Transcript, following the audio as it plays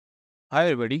Hi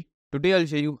everybody, today I'll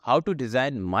show you how to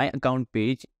design my account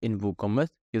page in WooCommerce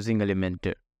using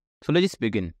Elementor. So let's just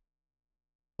begin.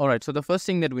 Alright, so the first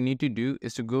thing that we need to do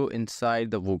is to go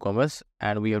inside the WooCommerce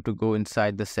and we have to go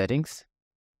inside the settings.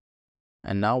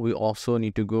 And now we also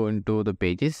need to go into the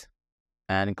pages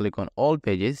and click on all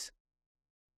pages.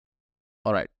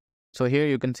 Alright, so here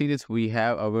you can see this, we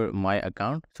have our my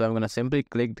account. So I'm going to simply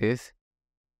click this,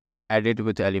 edit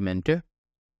with Elementor.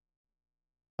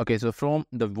 Okay, so from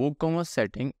the WooCommerce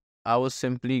setting, I will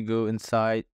simply go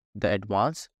inside the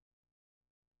advanced,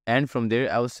 and from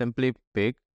there I will simply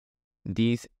pick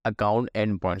these account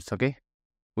endpoints. Okay,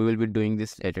 we will be doing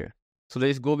this later. So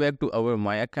let's go back to our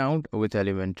my account with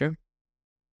Elementor,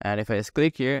 and if I just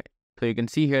click here, so you can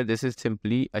see here this is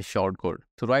simply a shortcode.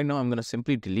 So right now I'm going to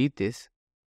simply delete this,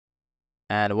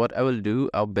 and what I will do,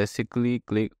 I'll basically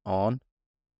click on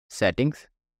settings.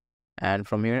 And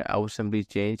from here, I will simply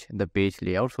change the page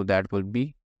layout. So that will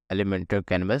be Elementor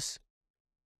canvas.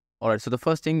 Alright, so the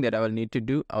first thing that I will need to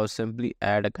do, I will simply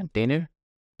add a container.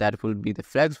 That will be the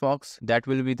flex box. That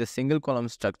will be the single column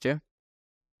structure.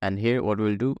 And here what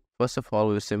we'll do, first of all,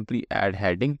 we'll simply add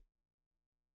heading.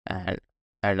 And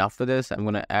after this, I'm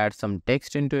going to add some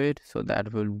text into it. So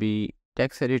that will be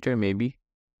text editor maybe.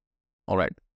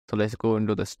 Alright, so let's go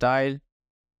into the style.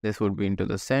 This would be into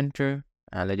the center.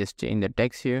 And let's just change the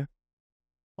text here.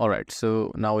 Alright,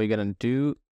 so now we're gonna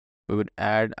do, we would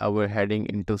add our heading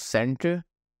into center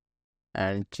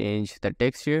and change the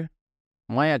text here,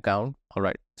 my account.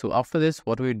 Alright, so after this,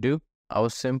 what we do, I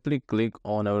will simply click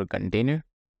on our container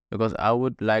because I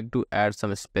would like to add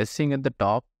some spacing at the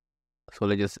top. So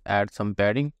let's just add some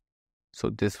padding.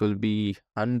 So this will be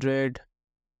 100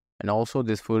 and also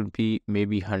this will be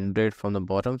maybe 100 from the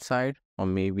bottom side or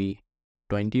maybe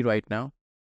 20 right now.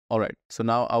 Alright, so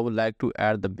now I would like to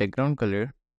add the background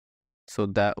color. So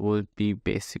that would be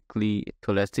basically,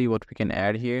 so let's see what we can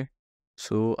add here.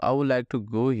 So I would like to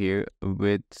go here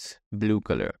with blue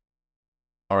color.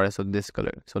 Alright, so this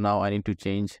color. So now I need to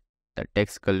change the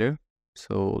text color.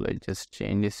 So let's just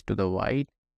change this to the white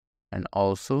and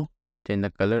also change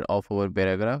the color of our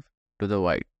paragraph to the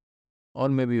white. Or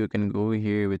maybe you can go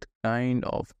here with kind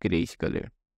of grayish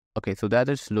color. Okay, so that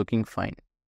is looking fine.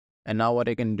 And now what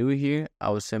I can do here,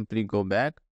 I will simply go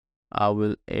back. I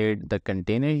will add the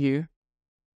container here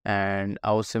and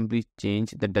I will simply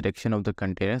change the direction of the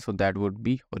container. So that would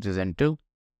be horizontal.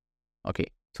 Okay,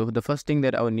 so the first thing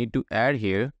that I will need to add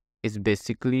here is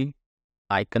basically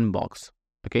icon box.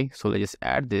 Okay, so let's just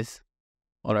add this.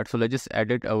 Alright, so let's just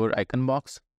edit our icon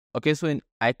box. Okay, so in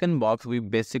icon box, we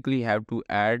basically have to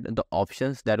add the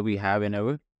options that we have in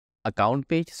our account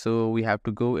page. So we have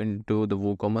to go into the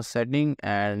WooCommerce setting,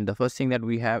 and the first thing that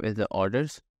we have is the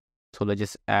orders. So let's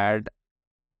just add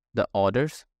the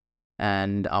orders,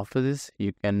 and after this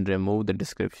you can remove the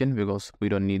description because we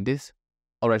don't need this.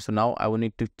 Alright, so now I will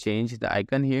need to change the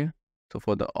icon here. So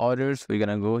for the orders, we're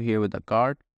gonna go here with the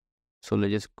cart. So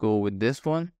let's just go with this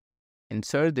one,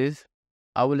 insert this.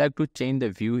 I would like to change the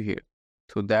view here,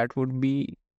 so that would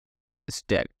be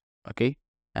stacked. Okay,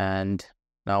 and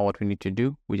now what we need to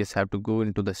do, we just have to go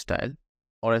into the style.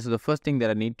 Alright, so the first thing that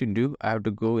I need to do, I have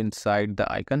to go inside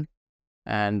the icon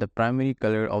and the primary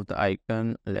color of the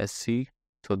icon, let's see.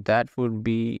 So that would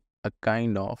be a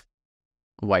kind of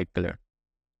white color.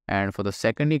 And for the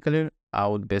secondary color, I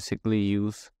would basically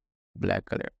use black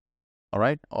color.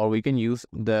 Alright, or we can use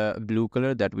the blue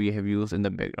color that we have used in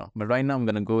the background. But right now I'm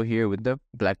gonna go here with the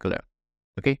black color.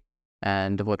 Okay,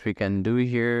 and what we can do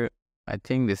here, I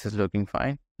think this is looking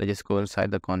fine. Let's just go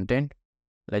inside the content.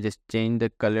 Let's just change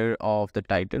the color of the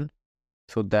title.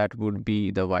 So that would be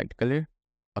the white color.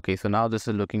 Okay, so now this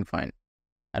is looking fine.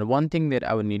 And one thing that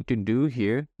I would need to do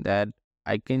here, that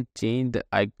I can change the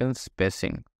icon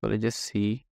spacing. So let's just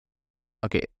see.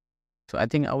 Okay, so I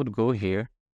think I would go here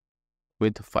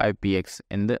with 5px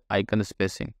in the icon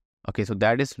spacing. Okay, so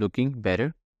that is looking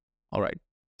better. All right,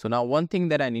 so now one thing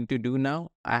that I need to do now,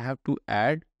 I have to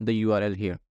add the URL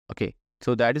here. Okay,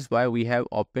 so that is why we have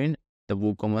opened the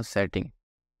WooCommerce setting.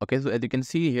 Okay, so as you can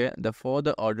see here, for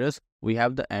the orders, we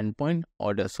have the endpoint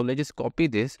order. So let's just copy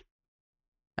this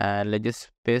and let's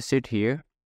just paste it here.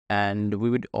 And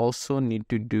we would also need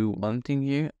to do one thing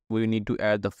here. We need to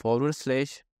add the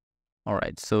 /. All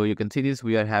right, so you can see this,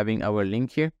 we are having our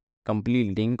link here,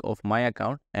 complete link of my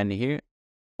account, and here.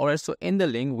 All right, so in the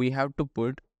link, we have to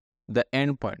put the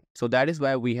endpoint. So that is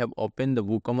why we have opened the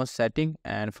WooCommerce setting.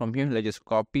 And from here, let's just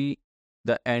copy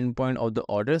the endpoint of the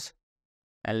orders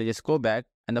and let's just go back.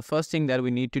 And the first thing that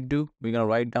we need to do, we're going to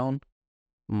write down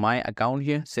my account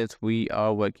here, since we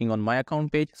are working on my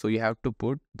account page. So you have to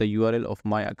put the URL of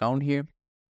my account here.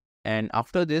 And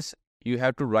after this, you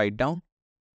have to write down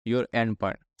your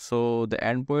endpoint. So the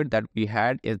endpoint that we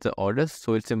had is the orders,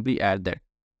 so it simply add that.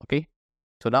 Okay,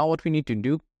 so now what we need to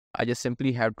do, I just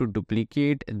simply have to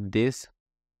duplicate this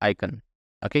icon.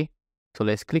 Okay, so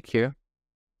let's click here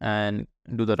and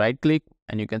do the right click,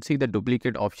 and you can see the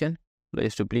duplicate option.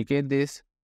 Let's duplicate this,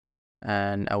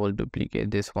 and I will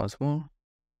duplicate this once more.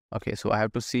 Okay, so I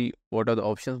have to see what are the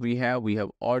options we have. We have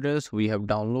orders, we have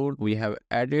download, we have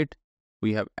edit,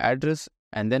 we have address,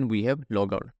 and then we have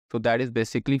logout. So that is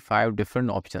basically 5 different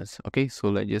options. Okay, so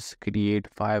let's just create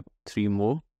 3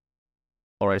 more.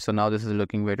 All right, so now this is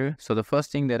looking better. So the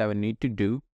first thing that I will need to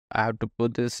do, I have to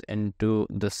put this into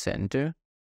the center.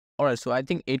 All right, so I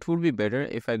think it would be better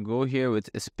if I go here with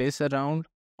space around,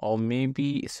 or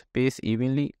maybe space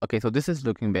evenly. Okay, so this is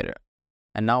looking better.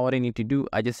 And now what I need to do,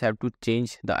 I just have to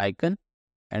change the icon,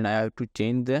 and I have to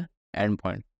change the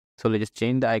endpoint. So let's just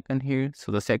change the icon here.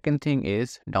 So the second thing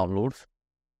is downloads.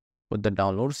 Put the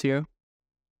downloads here,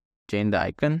 change the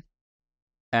icon,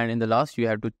 and in the last you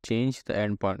have to change the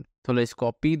endpoint. So let's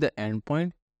copy the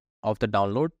endpoint of the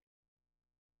download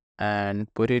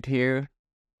and put it here.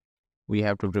 We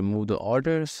have to remove the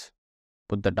orders,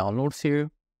 put the downloads here,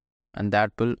 and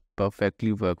that will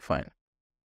perfectly work fine.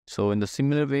 So in the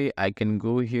similar way, I can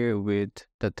go here with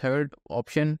the third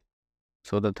option.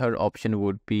 So the third option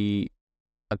would be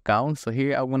account. So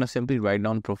here I'm going to simply write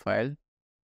down profile.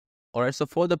 All right, so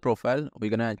for the profile, we're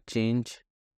going to change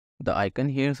the icon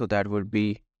here. So that would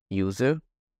be user.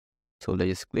 So let's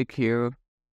just click here,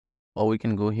 or we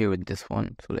can go here with this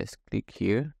one. So let's click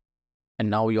here. And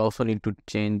now we also need to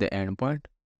change the endpoint.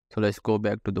 So let's go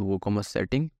back to the WooCommerce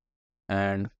setting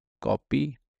and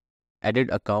copy, edit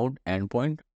account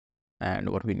endpoint. And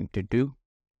what we need to do,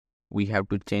 we have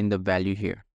to change the value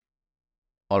here.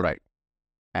 All right.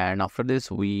 And after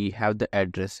this, we have the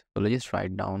address. So let's just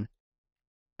write down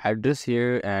address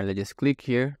here, and let's just click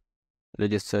here.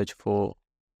 Let's just search for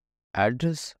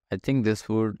address. I think this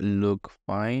would look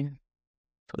fine.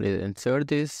 So let's insert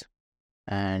this,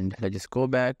 and let's just go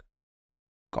back,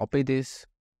 copy this,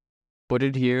 put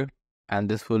it here, and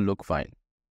this will look fine.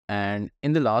 And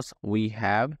in the last, we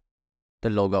have the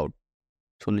logout.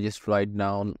 So let's just write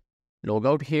down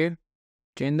logout here,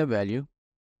 change the value.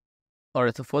 All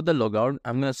right, so for the logout,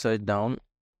 I'm going to search down.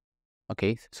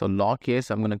 Okay, so log here,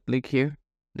 so I'm going to click here.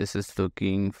 This is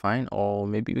looking fine, or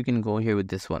maybe we can go here with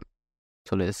this one.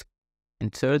 So let's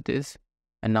insert this,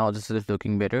 and now this is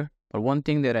looking better. But one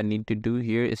thing that I need to do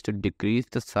here is to decrease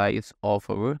the size of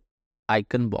our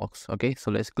icon box. Okay,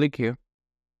 so let's click here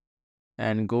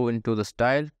and go into the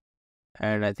style,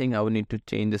 and I think I will need to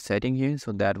change the setting here.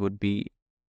 So that would be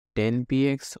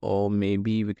 10px, or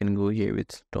maybe we can go here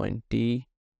with 20.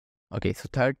 Okay, so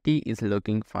 30 is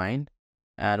looking fine,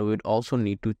 and we would also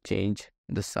need to change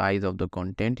the size of the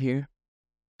content here.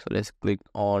 So let's click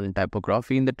on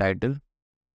typography in the title.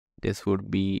 This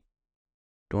would be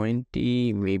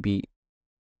 20, maybe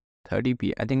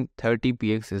 30p. I think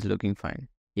 30px is looking fine.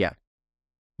 Yeah,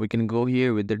 we can go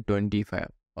here with the 25.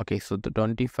 Okay, so the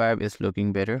 25 is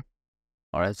looking better.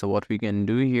 All right, so what we can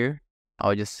do here,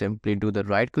 I'll just simply do the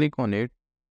right click on it,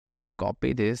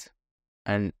 copy this,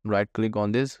 and right click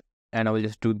on this, and I will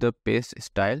just do the paste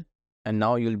style. And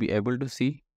now you'll be able to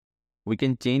see we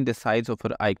can change the size of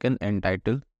our icon and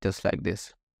title just like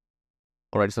this.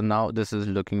 All right, so now this is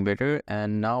looking better.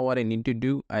 And now what I need to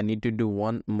do, I need to do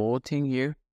one more thing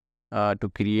here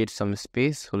to create some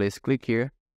space. So let's click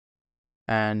here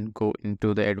and go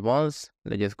into the advanced.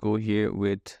 Let's just go here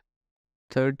with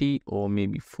 30 or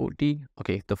maybe 40.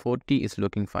 Okay, the 40 is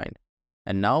looking fine.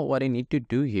 And now what I need to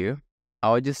do here,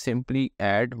 I'll just simply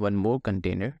add one more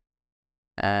container.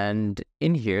 And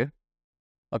in here,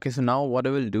 okay, so now what I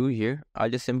will do here, I'll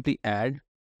just simply add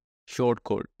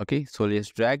shortcode. Okay, so let's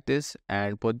drag this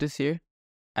and put this here,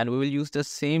 and we will use the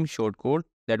same shortcode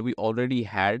that we already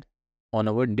had on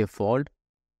our default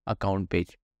account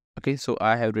page. Okay, so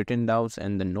I have written down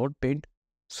in the notepad,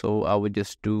 so I would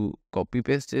just do copy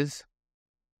paste this,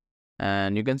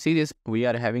 and you can see this, we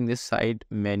are having this side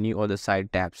menu or the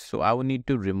side tabs, so I will need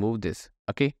to remove this.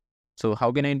 Okay, so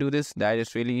how can I do this? That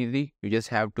is really easy. You just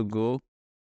have to go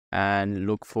and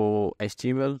look for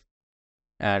HTML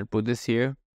and put this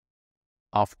here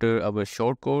after our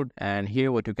shortcode. And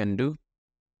here what you can do,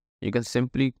 you can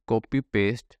simply copy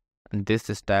paste this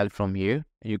style from here.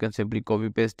 You can simply copy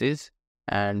paste this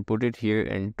and put it here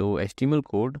into HTML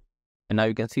code. And now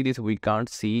you can see this, we can't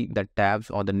see the tabs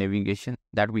or the navigation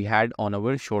that we had on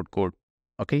our shortcode.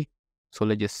 Okay, so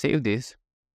let's just save this.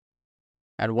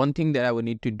 And one thing that I will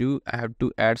need to do, I have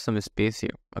to add some space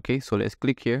here. Okay, so let's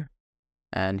click here.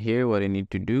 And here what I need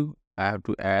to do, I have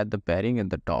to add the padding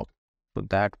at the top. So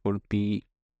that would be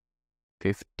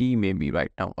 50 maybe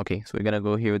right now. Okay, so we're gonna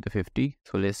go here with the 50.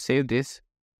 So let's save this,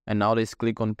 and now let's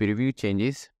click on preview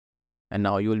changes, and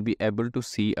now you will be able to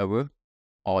see our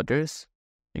orders.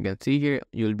 You can see here,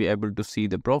 you'll be able to see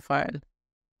the profile,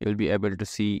 you'll be able to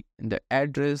see the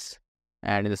address,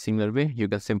 and in a similar way you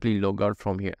can simply log out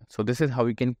from here. So this is how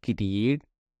you can create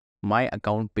my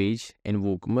account page in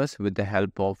WooCommerce with the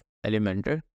help of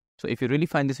Elementor. So if you really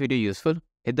find this video useful,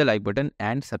 hit the like button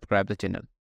and subscribe the channel.